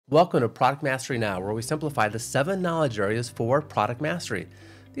Welcome to Product Mastery Now, where we simplify the 7 knowledge areas for product mastery.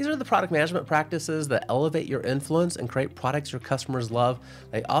 These are the product management practices that elevate your influence and create products your customers love.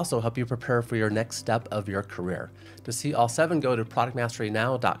 They also help you prepare for your next step of your career. To see all 7, go to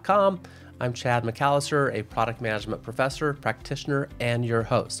productmasterynow.com. I'm Chad McAllister, a product management professor, practitioner, and your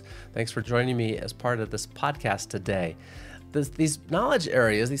host. Thanks for joining me as part of this podcast today. These knowledge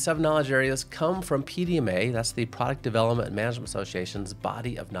areas, these 7 knowledge areas, come from PDMA, that's the Product Development and Management Association's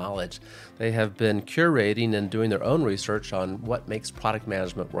body of knowledge. They have been curating and doing their own research on what makes product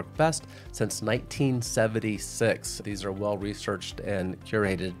management work best since 1976. These are well-researched and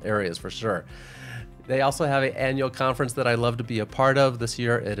curated areas for sure. They also have an annual conference that I love to be a part of. This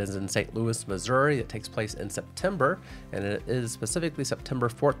year it is in St. Louis, Missouri. It takes place in September, and it is specifically September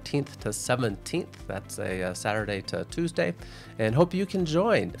 14th to 17th. That's a Saturday to Tuesday, and hope you can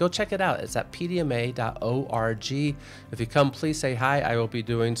join. Go check it out. It's at pdma.org. If you come, please say hi. I will be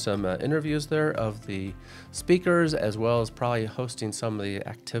doing some interviews there of the speakers, as well as probably hosting some of the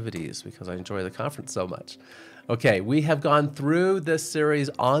activities because I enjoy the conference so much. Okay, we have gone through this series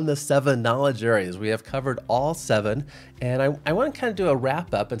on the 7 knowledge areas. We have covered all 7, and I want to kind of do a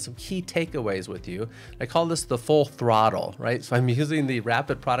wrap up and some key takeaways with you. I call this the full throttle, right? So I'm using the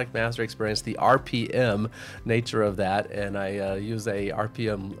Rapid Product Mastery Experience, the RPM nature of that, and I use a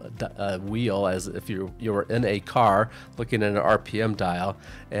RPM wheel as if you were in a car looking at an RPM dial,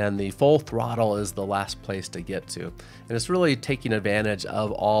 and the full throttle is the last place to get to. And it's really taking advantage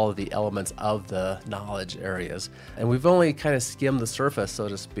of all of the elements of the knowledge areas. And we've only kind of skimmed the surface, so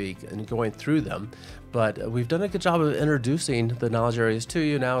to speak, and going through them. But we've done a good job of introducing the knowledge areas to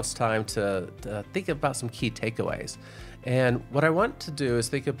you. Now it's time to think about some key takeaways. And what I want to do is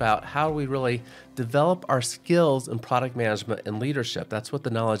think about how we really develop our skills in product management and leadership. That's what the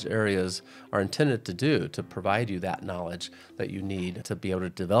knowledge areas are intended to do, to provide you that knowledge that you need to be able to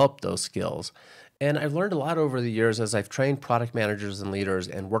develop those skills. And I've learned a lot over the years as I've trained product managers and leaders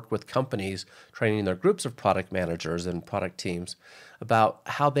and worked with companies training their groups of product managers and product teams about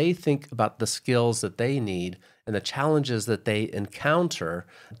how they think about the skills that they need and the challenges that they encounter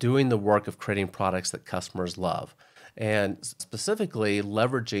doing the work of creating products that customers love. And specifically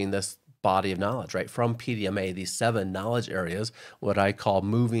leveraging this body of knowledge, right? From PDMA, these 7 knowledge areas, what I call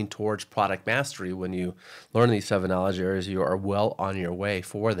moving towards product mastery. When you learn these 7 knowledge areas, you are well on your way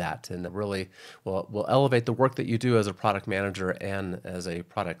for that, and it really will elevate the work that you do as a product manager and as a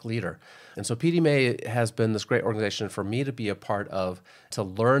product leader. And so PDMA has been this great organization for me to be a part of, to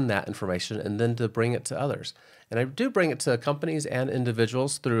learn that information and then to bring it to others. And I do bring it to companies and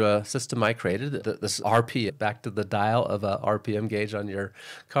individuals through a system I created, this RP, back to the dial of a RPM gauge on your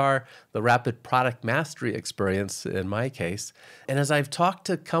car, the Rapid Product Mastery Experience in my case. And as I've talked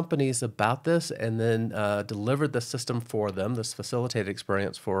to companies about this and then delivered the system for them, this facilitated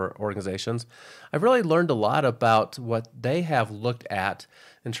experience for organizations, I've really learned a lot about what they have looked at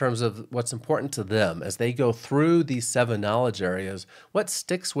in terms of what's important to them as they go through these 7 knowledge areas, what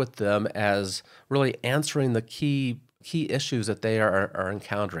sticks with them as really answering the key issues that they are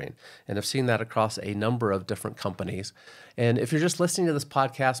encountering. And I've seen that across a number of different companies. And if you're just listening to this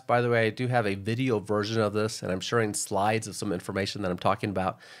podcast, by the way, I do have a video version of this, and I'm sharing slides of some information that I'm talking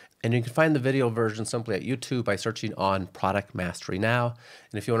about. And you can find the video version simply at YouTube by searching on Product Mastery Now.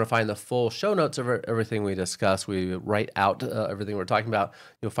 And if you want to find the full show notes of everything we discuss, we write out everything we're talking about,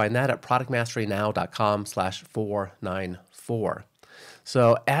 you'll find that at productmasterynow.com/494.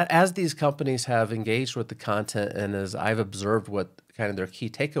 So as these companies have engaged with the content and as I've observed what kind of their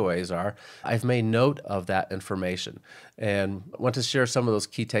key takeaways are, I've made note of that information and want to share some of those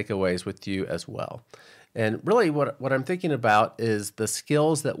key takeaways with you as well. And really what I'm thinking about is the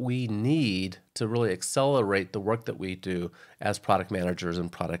skills that we need to really accelerate the work that we do as product managers and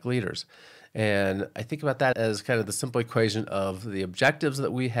product leaders. And I think about that as kind of the simple equation of the objectives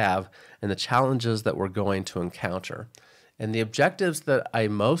that we have and the challenges that we're going to encounter. And the objectives that I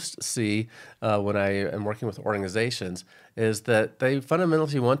most see when I am working with organizations is that they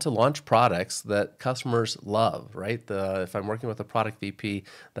fundamentally want to launch products that customers love, right? If I'm working with a product VP,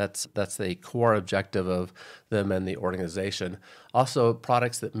 that's a core objective of them and the organization. Also,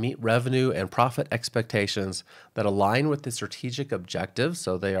 products that meet revenue and profit expectations that align with the strategic objectives.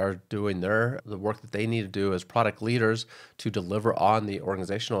 So they are doing the work that they need to do as product leaders to deliver on the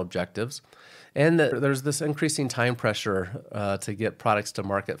organizational objectives. And there's this increasing time pressure to get products to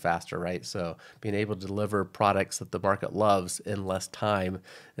market faster, right? So being able to deliver products that the market loves in less time,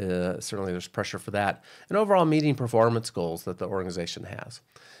 certainly there's pressure for that. And overall meeting performance goals that the organization has.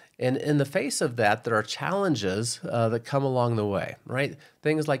 And in the face of that, there are challenges that come along the way, right?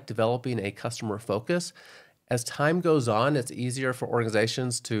 Things like developing a customer focus As time goes on, it's easier for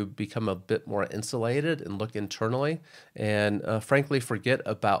organizations to become a bit more insulated and look internally and frankly forget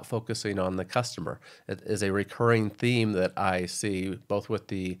about focusing on the customer. It is a recurring theme that I see both with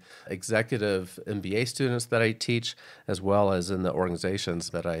the executive MBA students that I teach as well as in the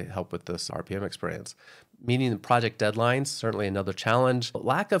organizations that I help with this RPM experience. Meeting the project deadlines, certainly another challenge.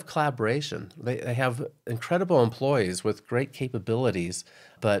 Lack of collaboration. They have incredible employees with great capabilities,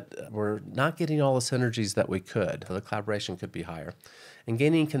 but we're not getting all the synergies that we could. The collaboration could be higher. And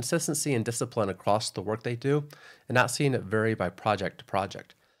gaining consistency and discipline across the work they do and not seeing it vary by project to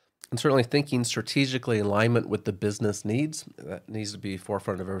project. And certainly thinking strategically in alignment with the business needs. That needs to be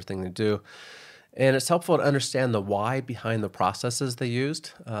forefront of everything they do. And it's helpful to understand the why behind the processes they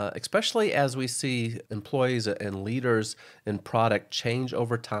used, especially as we see employees and leaders in product change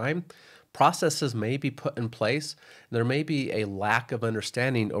over time. Processes may be put in place. There may be a lack of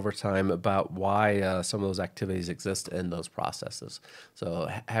understanding over time about why some of those activities exist in those processes. So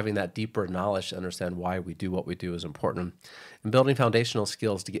having that deeper knowledge to understand why we do what we do is important. And building foundational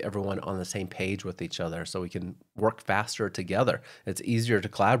skills to get everyone on the same page with each other so we can work faster together. It's easier to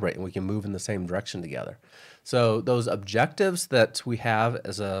collaborate and we can move in the same direction together. So those objectives that we have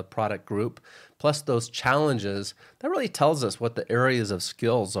as a product group, plus those challenges, that really tells us what the areas of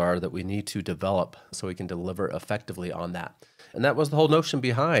skills are that we need to develop so we can deliver effectively on that. And that was the whole notion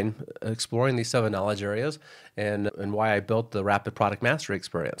behind exploring these 7 knowledge areas and why I built the rapid product mastery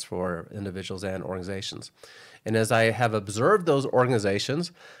experience for individuals and organizations. And as I have observed those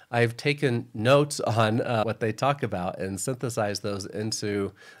organizations, I've taken notes on what they talk about and synthesized those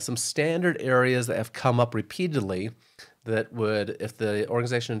into some standard areas that have come up repeatedly that would, if the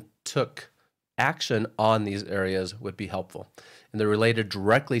organization took action on these areas, would be helpful. And they're related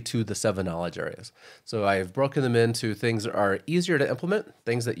directly to the 7 knowledge areas. So I've broken them into things that are easier to implement,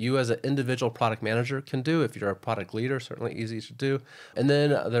 things that you as an individual product manager can do. If you're a product leader, certainly easy to do. And then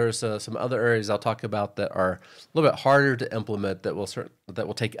there's some other areas I'll talk about that are a little bit harder to implement that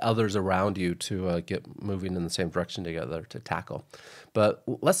will take others around you to get moving in the same direction together to tackle. But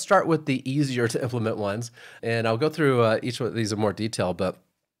let's start with the easier to implement ones. And I'll go through each of these in more detail, but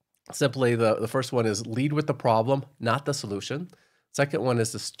simply, the first one is lead with the problem, not the solution. Second one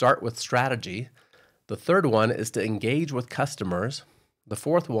is to start with strategy. The third one is to engage with customers. The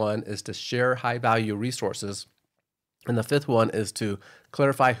fourth one is to share high-value resources. And the fifth one is to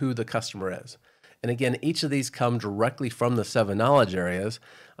clarify who the customer is. And again, each of these come directly from the 7 knowledge areas.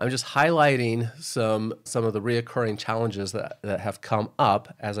 I'm just highlighting some of the reoccurring challenges that have come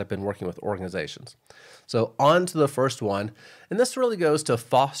up as I've been working with organizations. So on to the first one, and this really goes to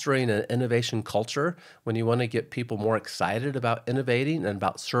fostering an innovation culture when you want to get people more excited about innovating and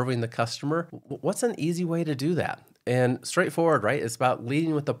about serving the customer. What's an easy way to do that? And straightforward, right? It's about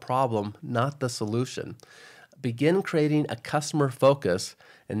leading with the problem, not the solution. Begin creating a customer focus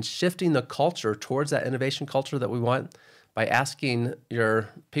and shifting the culture towards that innovation culture that we want by asking your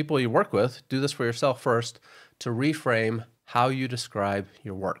people you work with, do this for yourself first, to reframe how you describe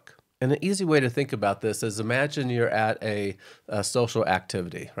your work. And an easy way to think about this is imagine you're at a social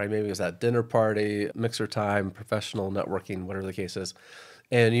activity, right? Maybe it's at dinner party, mixer time, professional networking, whatever the case is,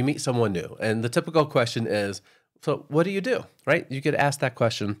 and you meet someone new. And the typical question is, so what do you do, right? You could ask that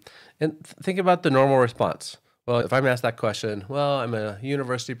question and think about the normal response. Well, if I'm asked that question, well, I'm a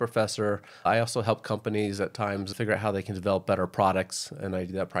university professor. I also help companies at times figure out how they can develop better products. And I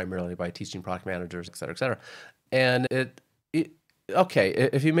do that primarily by teaching product managers, et cetera, et cetera. And okay,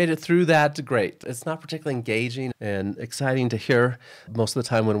 if you made it through that, great. It's not particularly engaging and exciting to hear most of the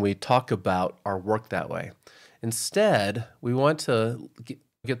time when we talk about our work that way. Instead, we want to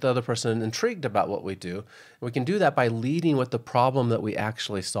get the other person intrigued about what we do. And we can do that by leading with the problem that we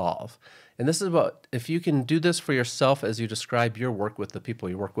actually solve. And this is about, if you can do this for yourself as you describe your work with the people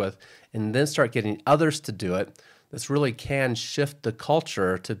you work with, and then start getting others to do it, this really can shift the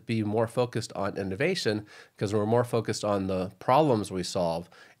culture to be more focused on innovation because we're more focused on the problems we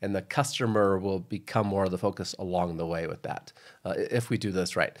solve, and the customer will become more of the focus along the way with that if we do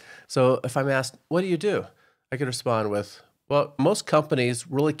this right. So if I'm asked, what do you do? I could respond with, well, most companies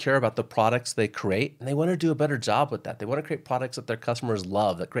really care about the products they create, and they want to do a better job with that. They want to create products that their customers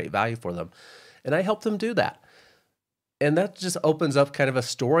love, that create value for them. And I help them do that. And that just opens up kind of a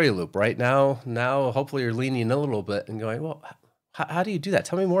story loop, right? Now hopefully you're leaning in a little bit and going, well, how do you do that?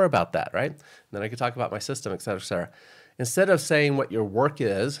 Tell me more about that, right? And then I could talk about my system, et cetera, et cetera. Instead of saying what your work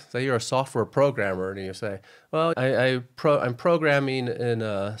is, say you're a software programmer and you say, well, I'm programming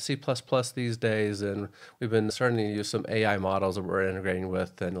in C++ these days, and we've been starting to use some AI models that we're integrating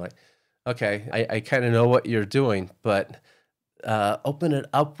with, and like, okay, I kind of know what you're doing, but open it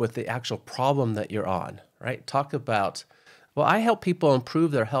up with the actual problem that you're on, right? Talk about, well, I help people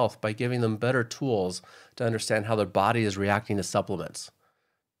improve their health by giving them better tools to understand how their body is reacting to supplements.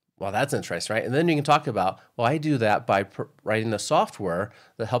 Well, that's interesting, right? And then you can talk about, well, I do that by writing the software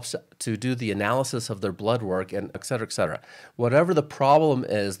that helps to do the analysis of their blood work and et cetera, et cetera. Whatever the problem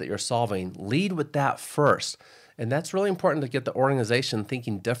is that you're solving, lead with that first. And that's really important to get the organization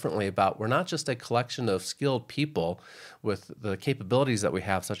thinking differently about, we're not just a collection of skilled people with the capabilities that we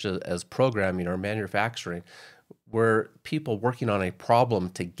have, such as programming or manufacturing. We're people working on a problem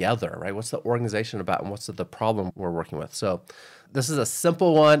together, right? What's the organization about and what's the problem we're working with? So this is a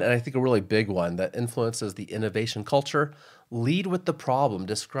simple one, and I think a really big one that influences the innovation culture. Lead with the problem.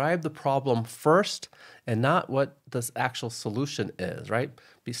 Describe the problem first and not what this actual solution is, right?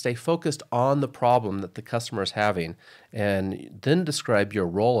 Stay focused on the problem that the customer is having, and then describe your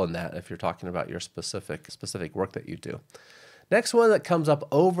role in that if you're talking about your specific work that you do. Next one that comes up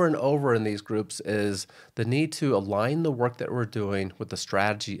over and over in these groups is the need to align the work that we're doing with the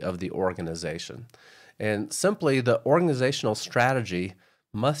strategy of the organization. And simply, the organizational strategy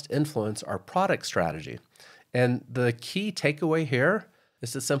must influence our product strategy. And the key takeaway here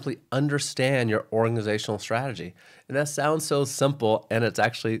is to simply understand your organizational strategy. And that sounds so simple, and it's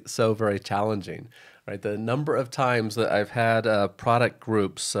actually so very challenging, right? The number of times that I've had product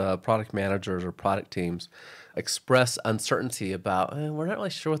groups, product managers or product teams express uncertainty about, we're not really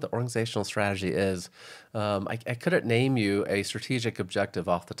sure what the organizational strategy is. I couldn't name you a strategic objective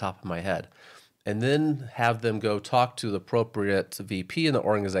off the top of my head. And then have them go talk to the appropriate VP in the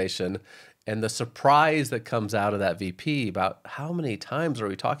organization, and the surprise that comes out of that VP about how many times are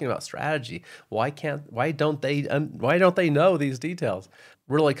we talking about strategy? Why don't they know these details?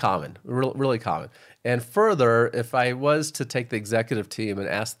 Really common, really common. And further, if I was to take the executive team and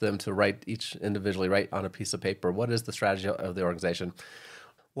ask them to write on a piece of paper, what is the strategy of the organization?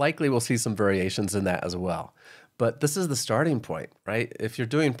 Likely we'll see some variations in that as well. But this is the starting point, right? If you're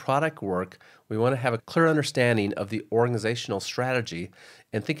doing product work, we want to have a clear understanding of the organizational strategy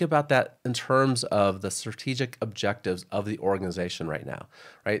and think about that in terms of the strategic objectives of the organization right now,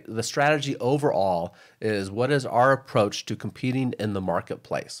 right? The strategy overall is, what is our approach to competing in the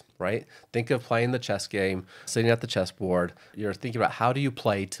marketplace, right? Think of playing the chess game, sitting at the chessboard. You're thinking about, how do you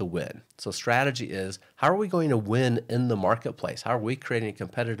play to win? So strategy is, how are we going to win in the marketplace? How are we creating a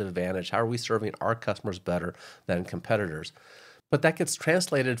competitive advantage? How are we serving our customers better than competitors? But that gets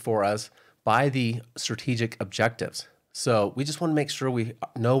translated for us by the strategic objectives. So we just want to make sure we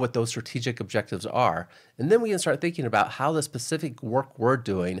know what those strategic objectives are. And then we can start thinking about how the specific work we're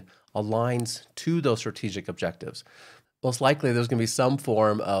doing aligns to those strategic objectives. Most likely there's going to be some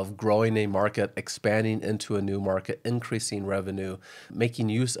form of growing a market, expanding into a new market, increasing revenue, making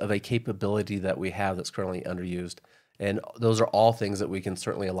use of a capability that we have that's currently underused. And those are all things that we can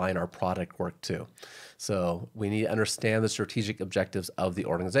certainly align our product work to. So we need to understand the strategic objectives of the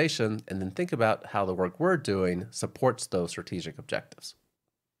organization and then think about how the work we're doing supports those strategic objectives.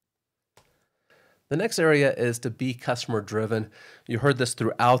 The next area is to be customer driven. You heard this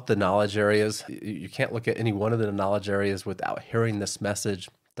throughout the knowledge areas. You can't look at any one of the knowledge areas without hearing this message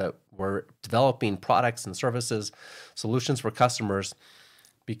that we're developing products and services, solutions for customers,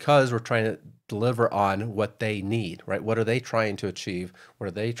 because we're trying to deliver on what they need, right? What are they trying to achieve? What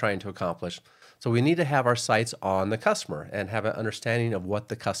are they trying to accomplish? So we need to have our sights on the customer and have an understanding of what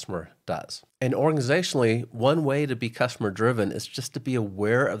the customer does. And organizationally, one way to be customer driven is just to be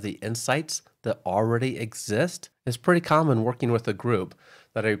aware of the insights that already exist. It's pretty common working with a group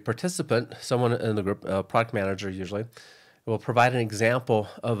that a participant, someone in the group, a product manager usually, will provide an example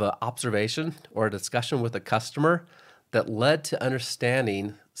of an observation or a discussion with a customer that led to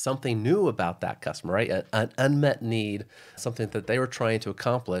understanding something new about that customer, right? An unmet need, something that they were trying to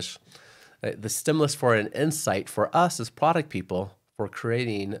accomplish. The stimulus for an insight for us as product people for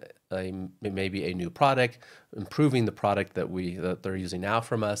creating maybe a new product, improving the product that they're using now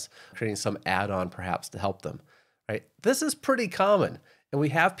from us, creating some add-on perhaps to help them, right? This is pretty common, and we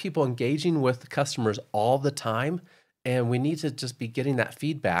have people engaging with customers all the time, and we need to just be getting that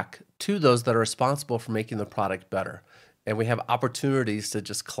feedback to those that are responsible for making the product better. And we have opportunities to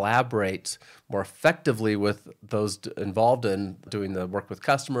just collaborate more effectively with those involved in doing the work with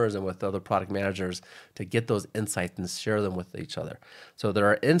customers and with other product managers to get those insights and share them with each other. So there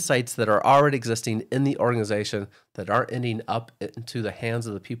are insights that are already existing in the organization that aren't ending up into the hands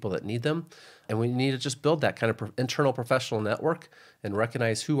of the people that need them. And we need to just build that kind of internal professional network and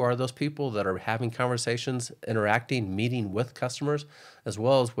recognize who are those people that are having conversations, interacting, meeting with customers, as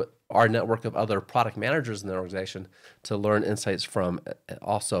well as with our network of other product managers in the organization to learn insights from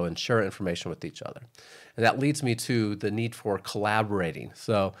also and share information with each other. And that leads me to the need for collaborating.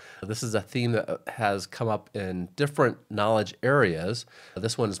 So this is a theme that has come up in different knowledge areas.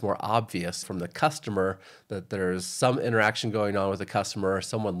 This one is more obvious from the customer, that there's some interaction going on with the customer.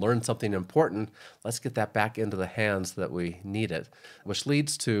 Someone learned something important. Let's get that back into the hands that we need it, which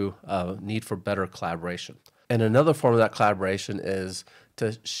leads to a need for better collaboration. And another form of that collaboration is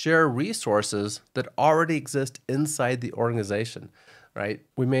to share resources that already exist inside the organization, right?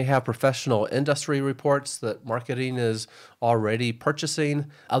 We may have professional industry reports that marketing is already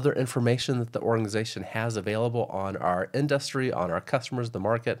purchasing, other information that the organization has available on our industry, on our customers, the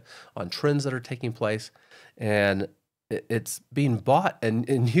market, on trends that are taking place. And it's being bought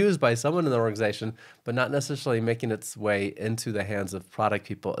and used by someone in the organization, but not necessarily making its way into the hands of product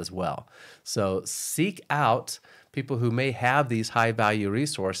people as well. So seek out people who may have these high value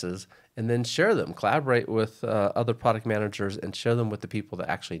resources and then share them, collaborate with other product managers and share them with the people that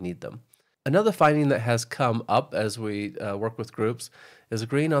actually need them. Another finding that has come up as we work with groups is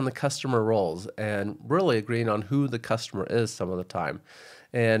agreeing on the customer roles and really agreeing on who the customer is some of the time.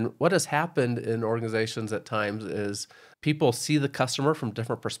 And what has happened in organizations at times is people see the customer from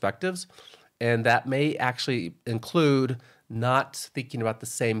different perspectives, and that may actually include not thinking about the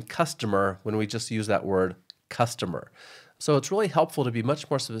same customer when we just use that word customer. So it's really helpful to be much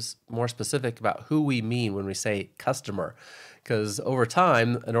more specific about who we mean when we say customer, because over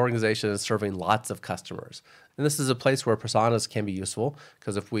time, an organization is serving lots of customers. And this is a place where personas can be useful,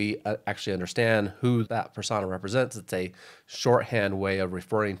 because if we actually understand who that persona represents, it's a shorthand way of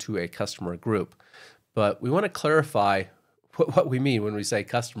referring to a customer group. But we want to clarify what we mean when we say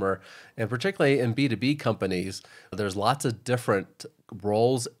customer, and particularly in B2B companies, there's lots of different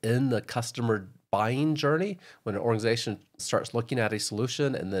roles in the customer buying journey when an organization starts looking at a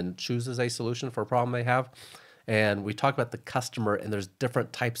solution and then chooses a solution for a problem they have. And we talk about the customer, and there's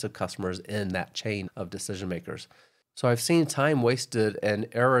different types of customers in that chain of decision makers. So I've seen time wasted and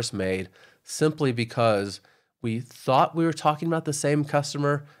errors made simply because we thought we were talking about the same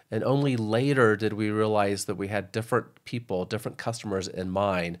customer, and only later did we realize that we had different people, different customers in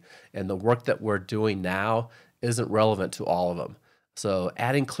mind, and the work that we're doing now isn't relevant to all of them. So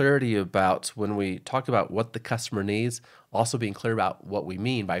adding clarity about when we talk about what the customer needs, also being clear about what we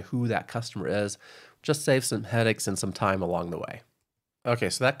mean by who that customer is, just saves some headaches and some time along the way. Okay,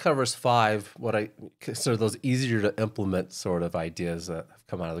 so that covers 5, what I consider those easier to implement sort of ideas that have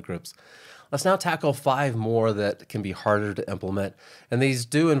come out of the groups. Let's now tackle 5 more that can be harder to implement. And these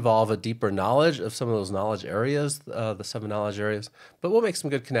do involve a deeper knowledge of some of those knowledge areas, the 7 knowledge areas. But we'll make some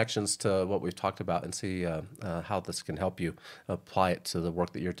good connections to what we've talked about and see how this can help you apply it to the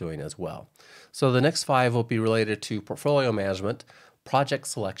work that you're doing as well. So the next 5 will be related to portfolio management, project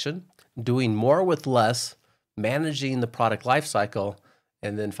selection, doing more with less, managing the product lifecycle,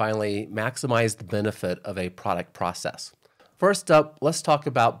 and then finally maximize the benefit of a product process. First up, let's talk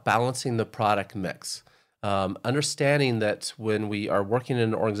about balancing the product mix. Understanding that when we are working in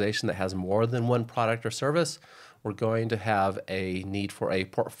an organization that has more than one product or service, we're going to have a need for a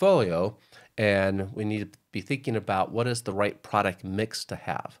portfolio, and we need to be thinking about what is the right product mix to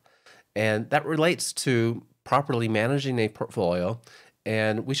have. And that relates to properly managing a portfolio,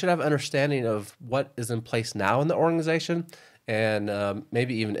 and we should have understanding of what is in place now in the organization, and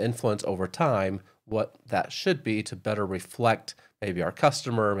maybe even influence over time what that should be to better reflect maybe our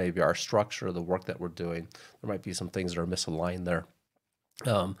customer, maybe our structure, the work that we're doing. There might be some things that are misaligned there.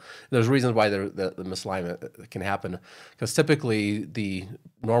 There's reasons why the misalignment can happen, because typically the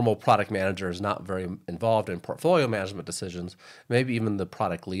normal product manager is not very involved in portfolio management decisions. Maybe even the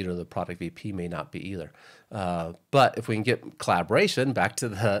product leader, the product VP may not be either. But if we can get collaboration, back to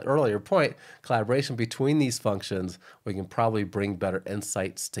the earlier point, collaboration between these functions, we can probably bring better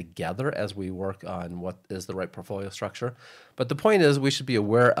insights together as we work on what is the right portfolio structure. But the point is, we should be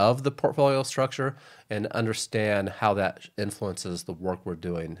aware of the portfolio structure and understand how that influences the work we're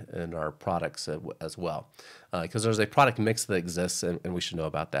doing in our products as well. Because there's a product mix that exists, and we should know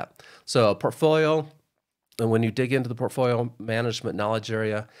about that. So portfolio, and when you dig into the portfolio management knowledge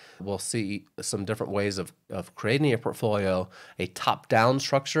area, we'll see some different ways of creating a portfolio. A top-down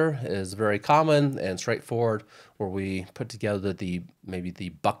structure is very common and straightforward, where we put together maybe the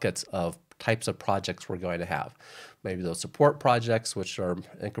buckets of types of projects we're going to have. Maybe those support projects, which are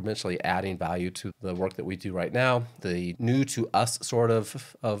incrementally adding value to the work that we do right now. The new to us sort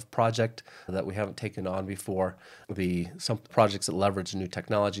of project that we haven't taken on before. Some projects that leverage new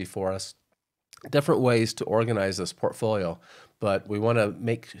technology for us. Different ways to organize this portfolio, but we want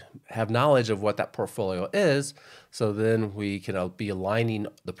to have knowledge of what that portfolio is, so then we can be aligning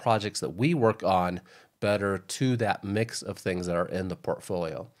the projects that we work on better to that mix of things that are in the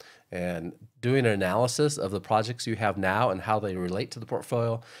portfolio. And Doing an analysis of the projects you have now and how they relate to the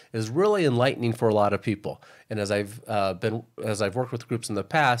portfolio is really enlightening for a lot of people. And as I've worked with groups in the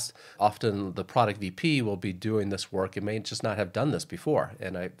past, often the product VP will be doing this work and may just not have done this before.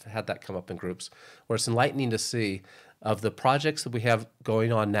 And I've had that come up in groups where it's enlightening to see of the projects that we have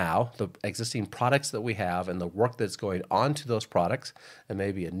going on now, the existing products that we have and the work that's going on to those products, and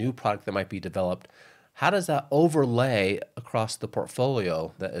maybe a new product that might be developed. How does that overlay across the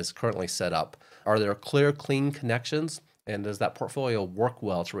portfolio that is currently set up? Are there clear, clean connections? And does that portfolio work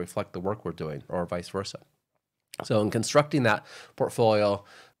well to reflect the work we're doing, or vice versa? So in constructing that portfolio,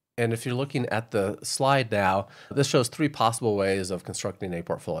 and if you're looking at the slide now, this shows three possible ways of constructing a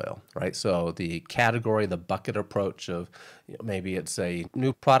portfolio, right? So the category, the bucket approach of maybe it's a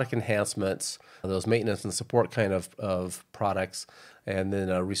new product enhancements, those maintenance and support kind of products, and then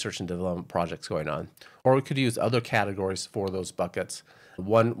research and development projects going on. Or we could use other categories for those buckets.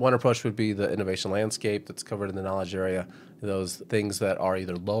 One approach would be the innovation landscape that's covered in the knowledge area, those things that are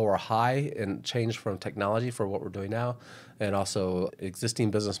either low or high and change from technology for what we're doing now, and also existing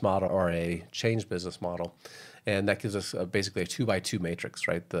business model or a change business model. And that gives us basically a 2x2 matrix,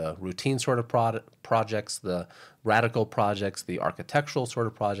 right? The routine sort of projects, the radical projects, the architectural sort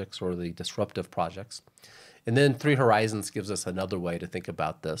of projects, or the disruptive projects. And then Three Horizons gives us another way to think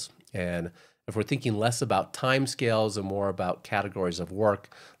about this. And if we're thinking less about timescales and more about categories of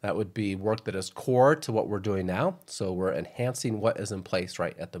work, that would be work that is core to what we're doing now. So we're enhancing what is in place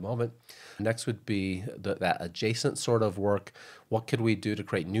right at the moment. Next would be that adjacent sort of work. What could we do to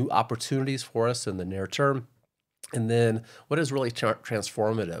create new opportunities for us in the near term? And then what is really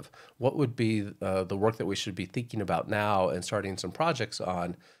transformative? What would be the work that we should be thinking about now and starting some projects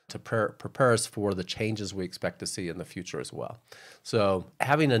on to prepare us for the changes we expect to see in the future as well? So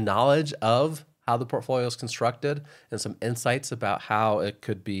having a knowledge of how the portfolio is constructed and some insights about how it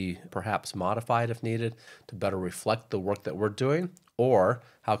could be perhaps modified if needed to better reflect the work that we're doing, or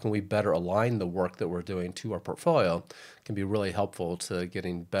how can we better align the work that we're doing to our portfolio, can be really helpful to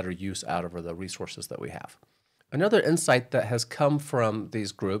getting better use out of the resources that we have. Another insight that has come from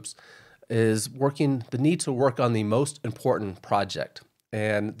these groups is the need to work on the most important project.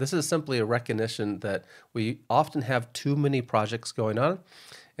 And this is simply a recognition that we often have too many projects going on.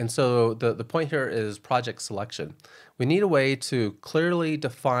 And so the point here is project selection. We need a way to clearly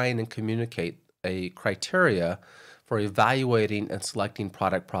define and communicate a criteria for evaluating and selecting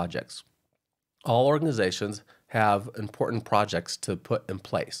product projects. All organizations have important projects to put in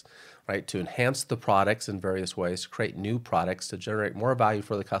place, right? To enhance the products in various ways, to create new products, to generate more value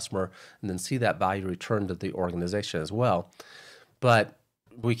for the customer, and then see that value return to the organization as well. But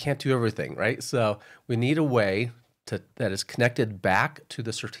we can't do everything, right? So we need a way that is connected back to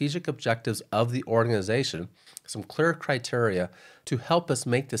the strategic objectives of the organization, some clear criteria to help us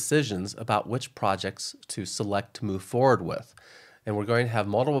make decisions about which projects to select to move forward with. And we're going to have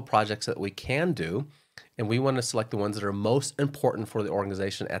multiple projects that we can do, and we want to select the ones that are most important for the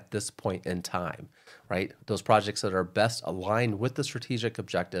organization at this point in time, right? Those projects that are best aligned with the strategic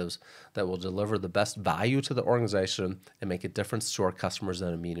objectives that will deliver the best value to the organization and make a difference to our customers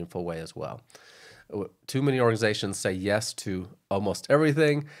in a meaningful way as well. Too many organizations say yes to almost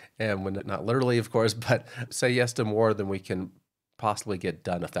everything, and when not literally, of course, but say yes to more than we can possibly get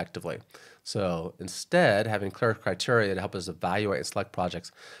done effectively. So instead, having clear criteria to help us evaluate and select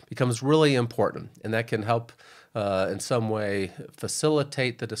projects becomes really important, and that can help in some way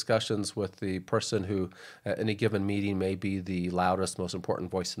facilitate the discussions with the person who at any given meeting may be the loudest, most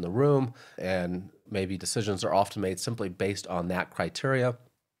important voice in the room, and maybe decisions are often made simply based on that criteria.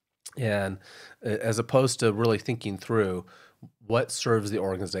 And as opposed to really thinking through what serves the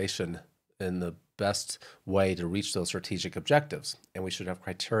organization in the best way to reach those strategic objectives. And we should have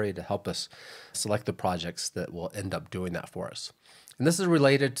criteria to help us select the projects that will end up doing that for us. And this is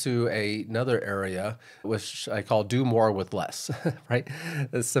related to another area, which I call do more with less, right?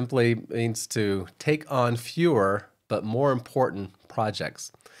 It simply means to take on fewer but more important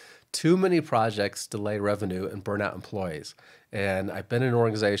projects. Too many projects delay revenue and burn out employees. And I've been in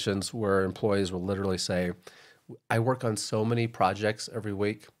organizations where employees will literally say, I work on so many projects every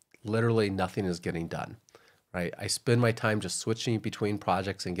week, literally nothing is getting done, right? I spend my time just switching between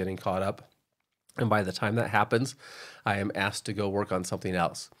projects and getting caught up. And by the time that happens, I am asked to go work on something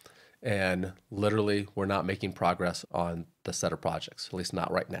else. And literally, we're not making progress on the set of projects, at least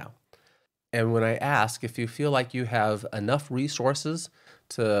not right now. And when I ask if you feel like you have enough resources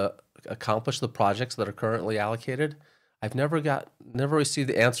to accomplish the projects that are currently allocated, I've never received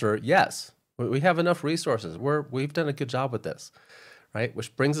the answer, yes, we have enough resources. We've done a good job with this, right?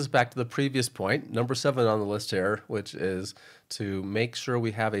 Which brings us back to the previous point, number 7 on the list here, which is to make sure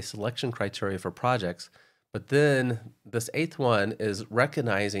we have a selection criteria for projects. But then this 8th one is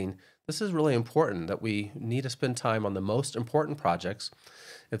recognizing this is really important, that we need to spend time on the most important projects.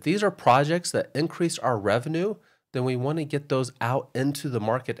 If these are projects that increase our revenue, then we want to get those out into the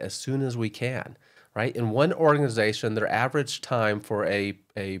market as soon as we can, right? In one organization, their average time for a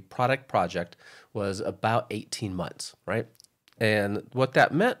product project was about 18 months, right? And what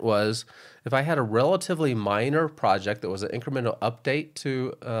that meant was if I had a relatively minor project that was an incremental update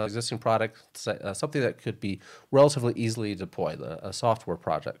to existing product, something that could be relatively easily deployed, a software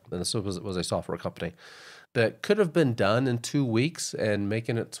project, and this was a software company, that could have been done in 2 weeks and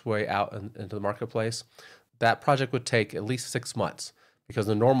making its way out into the marketplace, that project would take at least 6 months because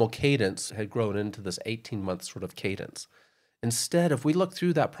the normal cadence had grown into this 18-month sort of cadence. Instead, if we look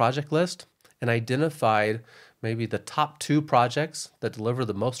through that project list and identified maybe the top 2 projects that deliver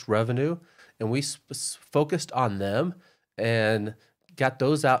the most revenue, and we focused on them and got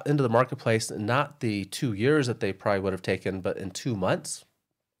those out into the marketplace, and not the 2 years that they probably would have taken, but in 2 months,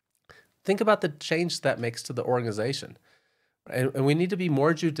 think about the change that makes to the organization. And we need to be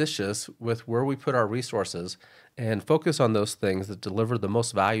more judicious with where we put our resources and focus on those things that deliver the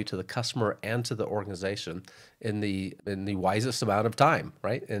most value to the customer and to the organization in the wisest amount of time,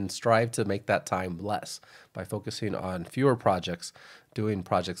 right? And strive to make that time less by focusing on fewer projects, doing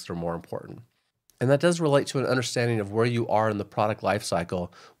projects that are more important. And that does relate to an understanding of where you are in the product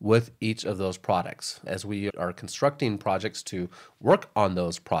lifecycle with each of those products. As we are constructing projects to work on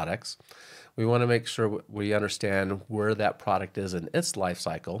those products, we want to make sure we understand where that product is in its life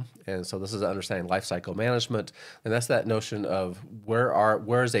cycle. And so this is understanding life cycle management. And that's that notion of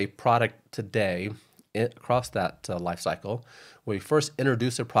where is a product today across that life cycle. We first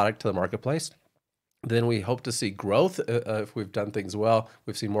introduce a product to the marketplace. Then we hope to see growth if we've done things well.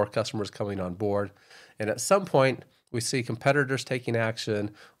 We've seen more customers coming on board. And at some point, we see competitors taking action,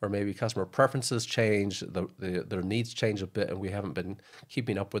 or maybe customer preferences change, their needs change a bit, and we haven't been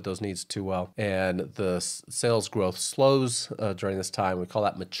keeping up with those needs too well. And the sales growth slows during this time. We call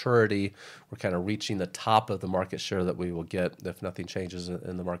that maturity. We're kind of reaching the top of the market share that we will get if nothing changes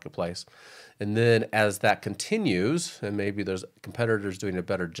in the marketplace. And then as that continues, and maybe there's competitors doing a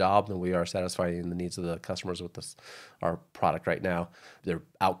better job than we are satisfying the needs of the customers with our product right now, they're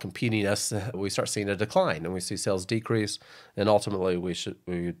out competing us, we start seeing a decline and we see sales decrease. And ultimately we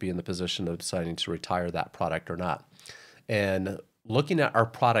would be in the position of deciding to retire that product or not. And looking at our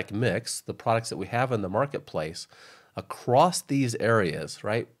product mix, the products that we have in the marketplace, across these areas,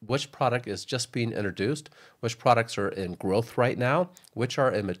 right? Which product is just being introduced? Which products are in growth right now? Which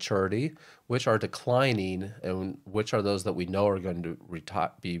are in maturity? Which are declining? And which are those that we know are going to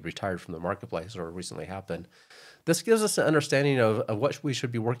be retired from the marketplace or recently happened? This gives us an understanding of what we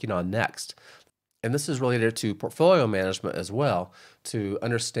should be working on next. And this is related to portfolio management as well, to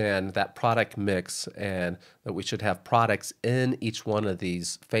understand that product mix and that we should have products in each one of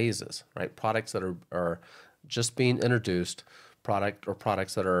these phases, right? Products that are just being introduced,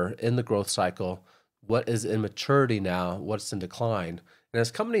 products that are in the growth cycle, what is in maturity now, what's in decline. And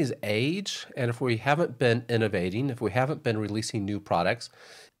as companies age, and if we haven't been innovating, if we haven't been releasing new products,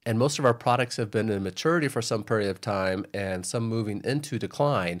 and most of our products have been in maturity for some period of time and some moving into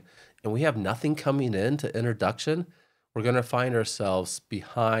decline, and we have nothing coming into introduction, we're going to find ourselves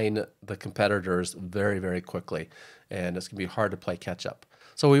behind the competitors very, very quickly. And it's going to be hard to play catch up.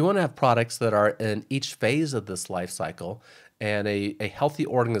 So we want to have products that are in each phase of this life cycle, and a healthy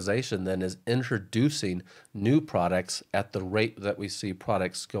organization then is introducing new products at the rate that we see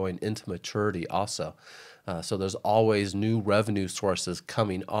products going into maturity also. So there's always new revenue sources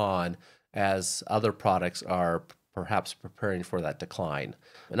coming on as other products are perhaps preparing for that decline.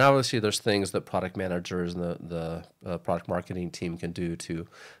 And obviously there's things that product managers and the product marketing team can do to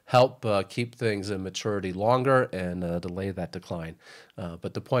help keep things in maturity longer and delay that decline.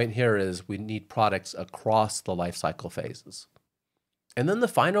 But the point here is we need products across the life cycle phases. And then the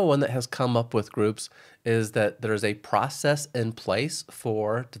final one that has come up with groups is that there's a process in place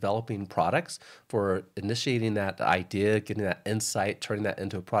for developing products, for initiating that idea, getting that insight, turning that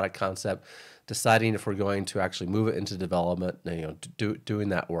into a product concept, deciding if we're going to actually move it into development, doing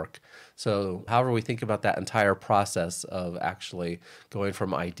that work. So however we think about that entire process of actually going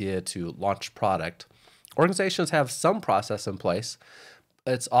from idea to launch product, organizations have some process in place.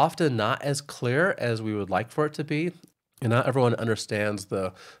 It's often not as clear as we would like for it to be. And not everyone understands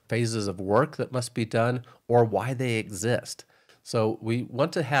the phases of work that must be done or why they exist. So we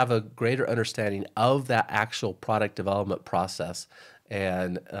want to have a greater understanding of that actual product development process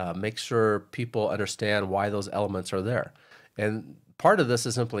and make sure people understand why those elements are there. And part of this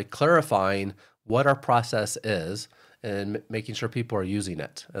is simply clarifying what our process is and making sure people are using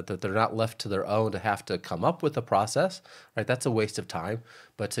it, that they're not left to their own to have to come up with a process, right? That's a waste of time,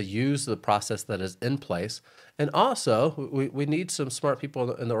 but to use the process that is in place. And also, we need some smart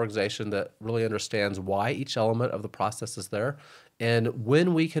people in the organization that really understands why each element of the process is there and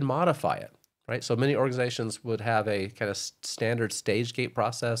when we can modify it, right? So many organizations would have a kind of standard stage gate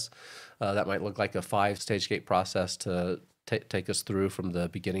process that might look like a 5-stage gate process to take us through from the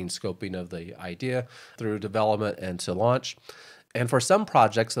beginning scoping of the idea through development and to launch. And for some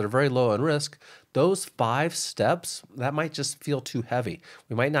projects that are very low in risk, those 5 steps, that might just feel too heavy.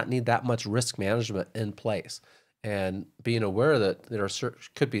 We might not need that much risk management in place. And being aware that there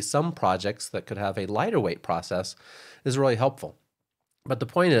could be some projects that could have a lighter weight process is really helpful. But the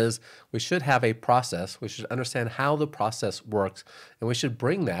point is, we should have a process. We should understand how the process works, and we should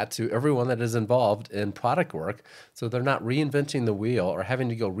bring that to everyone that is involved in product work so they're not reinventing the wheel or having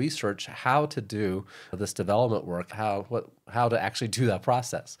to go research how to do this development work, how to actually do that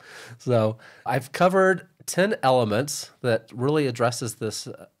process. So I've covered 10 elements that really addresses this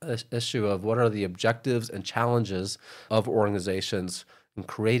issue of what are the objectives and challenges of organizations in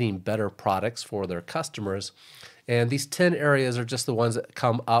creating better products for their customers. And these 10 areas are just the ones that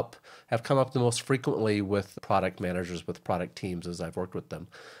have come up the most frequently with product managers, with product teams as I've worked with them.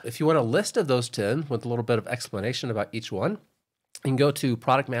 If you want a list of those 10 with a little bit of explanation about each one, you can go to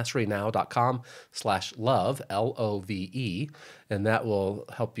productmasterynow.com/love, Love, and that will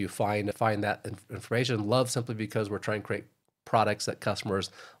help you find that information. Love simply because we're trying to create products that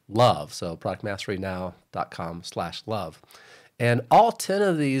customers love. So productmasterynow.com/love. And all 10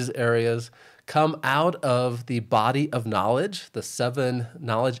 of these areas come out of the body of knowledge, the 7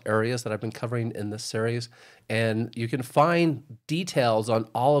 knowledge areas that I've been covering in this series. And you can find details on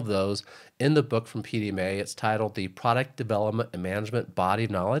all of those in the book from PDMA. It's titled The Product Development and Management Body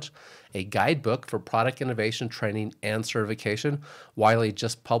of Knowledge, a guidebook for product innovation, training, and certification. Wiley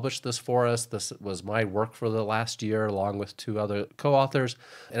just published this for us. This was my work for the last year, along with 2 other co-authors.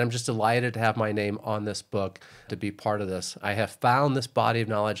 And I'm just delighted to have my name on this book to be part of this. I have found this body of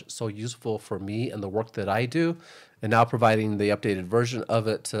knowledge so useful for me and the work that I do. And now providing the updated version of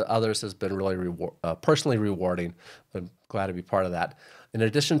it to others has been really personally rewarding. I'm glad to be part of that. In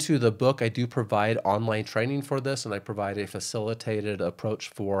addition to the book, I do provide online training for this, and I provide a facilitated approach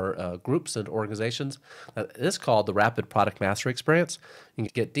for groups and organizations. It is called the Rapid Product Mastery Experience. You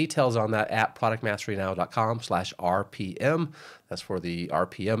can get details on that at productmasterynow.com/RPM. That's for the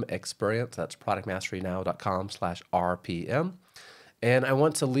RPM experience. That's productmasterynow.com/RPM. And I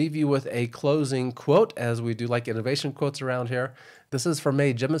want to leave you with a closing quote, as we do like innovation quotes around here. This is from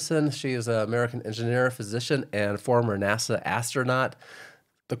Mae Jemison. She is an American engineer, physician, and former NASA astronaut.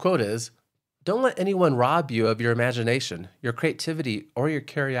 The quote is, "Don't let anyone rob you of your imagination, your creativity, or your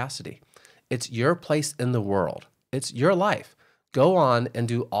curiosity. It's your place in the world. It's your life. Go on and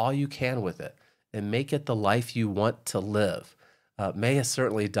do all you can with it and make it the life you want to live." Mae has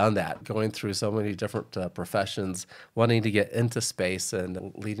certainly done that, going through so many different professions, wanting to get into space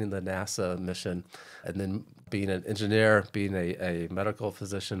and leading the NASA mission, and then being an engineer, being a medical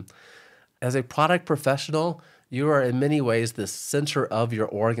physician. As a product professional, you are in many ways the center of your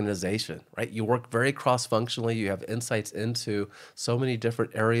organization, right? You work very cross-functionally. You have insights into so many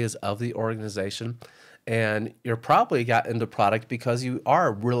different areas of the organization. And you're probably got into product because you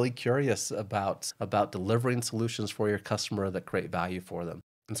are really curious about delivering solutions for your customer that create value for them.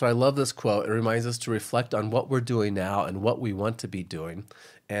 And so I love this quote. It reminds us to reflect on what we're doing now and what we want to be doing.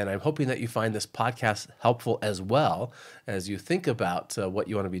 And I'm hoping that you find this podcast helpful as well as you think about what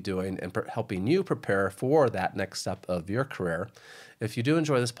you want to be doing and helping you prepare for that next step of your career. If you do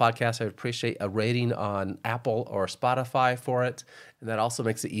enjoy this podcast, I would appreciate a rating on Apple or Spotify for it. And that also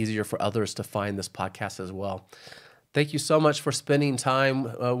makes it easier for others to find this podcast as well. Thank you so much for spending time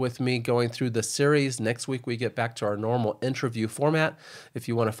with me going through the series. Next week, we get back to our normal interview format. If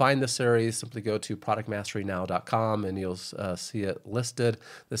you want to find the series, simply go to productmasterynow.com and you'll see it listed.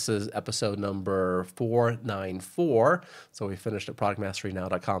 This is episode number 494. So we finished at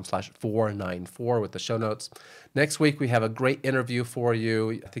productmasterynow.com/494 with the show notes. Next week, we have a great interview for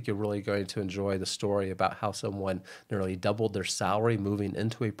you. I think you're really going to enjoy the story about how someone nearly doubled their salary moving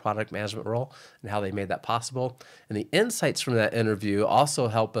into a product management role and how they made that possible. And the insights from that interview also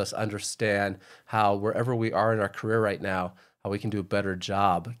help us understand how wherever we are in our career right now, how we can do a better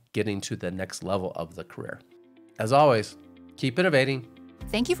job getting to the next level of the career. As always, keep innovating.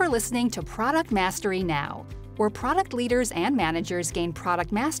 Thank you for listening to Product Mastery Now, where product leaders and managers gain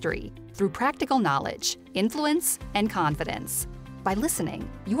product mastery through practical knowledge, influence, and confidence. By listening,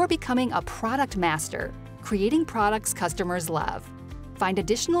 you are becoming a product master, creating products customers love. Find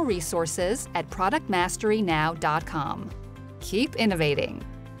additional resources at productmasterynow.com. Keep innovating.